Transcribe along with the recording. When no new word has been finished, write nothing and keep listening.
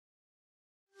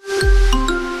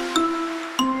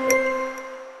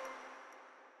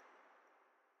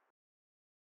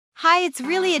Hi, it's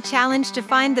really a challenge to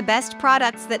find the best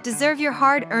products that deserve your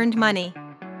hard-earned money.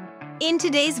 In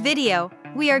today's video,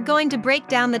 we are going to break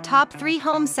down the top 3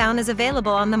 home saunas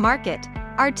available on the market.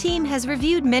 Our team has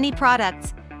reviewed many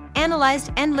products,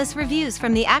 analyzed endless reviews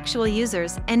from the actual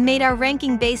users, and made our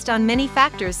ranking based on many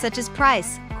factors such as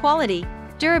price, quality,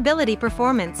 durability,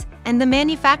 performance, and the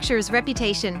manufacturer's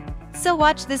reputation. So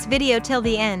watch this video till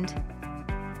the end.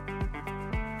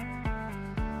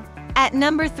 At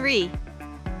number 3.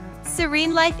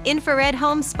 SereneLife Infrared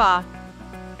Home Spa.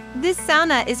 This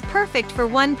sauna is perfect for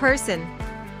one person.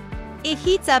 It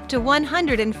heats up to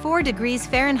 104 degrees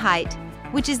Fahrenheit,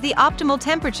 which is the optimal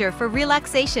temperature for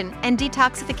relaxation and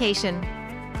detoxification.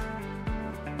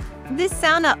 This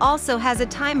sauna also has a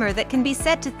timer that can be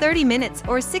set to 30 minutes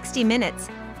or 60 minutes,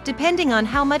 depending on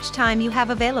how much time you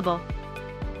have available.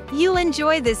 You'll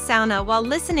enjoy this sauna while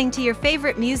listening to your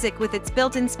favorite music with its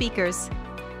built-in speakers.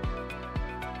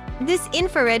 This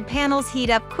infrared panels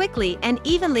heat up quickly and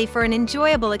evenly for an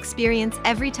enjoyable experience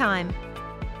every time.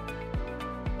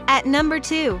 At number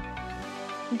 2.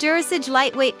 Durasage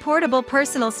Lightweight Portable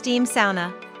Personal Steam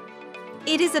Sauna.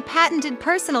 It is a patented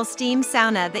personal steam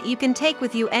sauna that you can take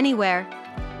with you anywhere.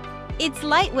 It's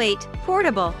lightweight,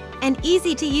 portable, and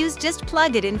easy to use. Just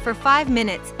plug it in for 5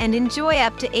 minutes and enjoy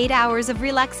up to 8 hours of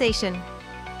relaxation.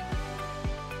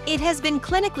 It has been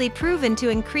clinically proven to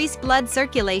increase blood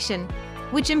circulation,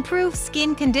 which improves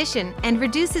skin condition and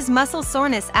reduces muscle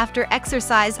soreness after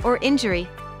exercise or injury.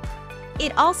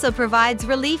 It also provides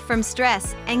relief from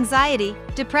stress, anxiety,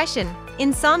 depression,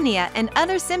 insomnia, and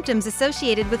other symptoms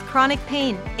associated with chronic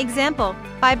pain, example,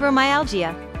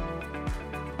 fibromyalgia.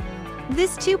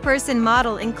 This 2-person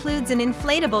model includes an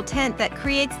inflatable tent that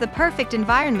creates the perfect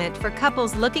environment for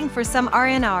couples looking for some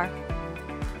R&R.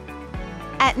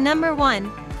 At number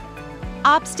 1.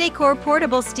 OppsDecor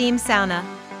Portable Steam Sauna.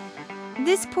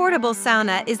 This portable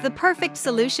sauna is the perfect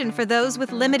solution for those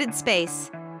with limited space.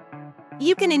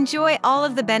 You can enjoy all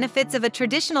of the benefits of a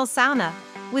traditional sauna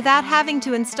without having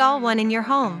to install one in your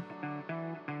home.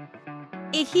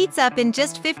 It heats up in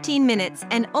just 15 minutes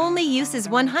and only uses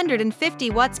 150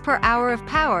 watts per hour of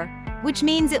power, which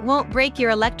means it won't break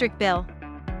your electric bill.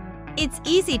 It's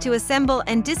easy to assemble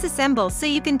and disassemble, so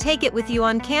you can take it with you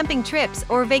on camping trips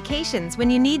or vacations when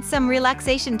you need some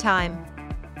relaxation time.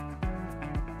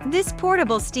 This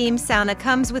portable steam sauna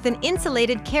comes with an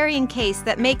insulated carrying case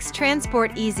that makes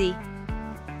transport easy.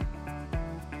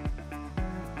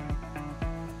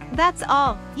 That's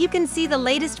all. You can see the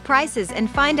latest prices and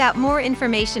find out more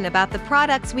information about the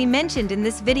products we mentioned in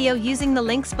this video using the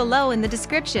links below in the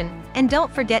description. And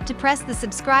don't forget to press the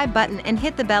subscribe button and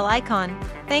hit the bell icon.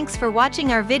 Thanks for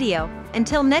watching our video.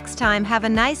 Until next time, have a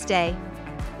nice day.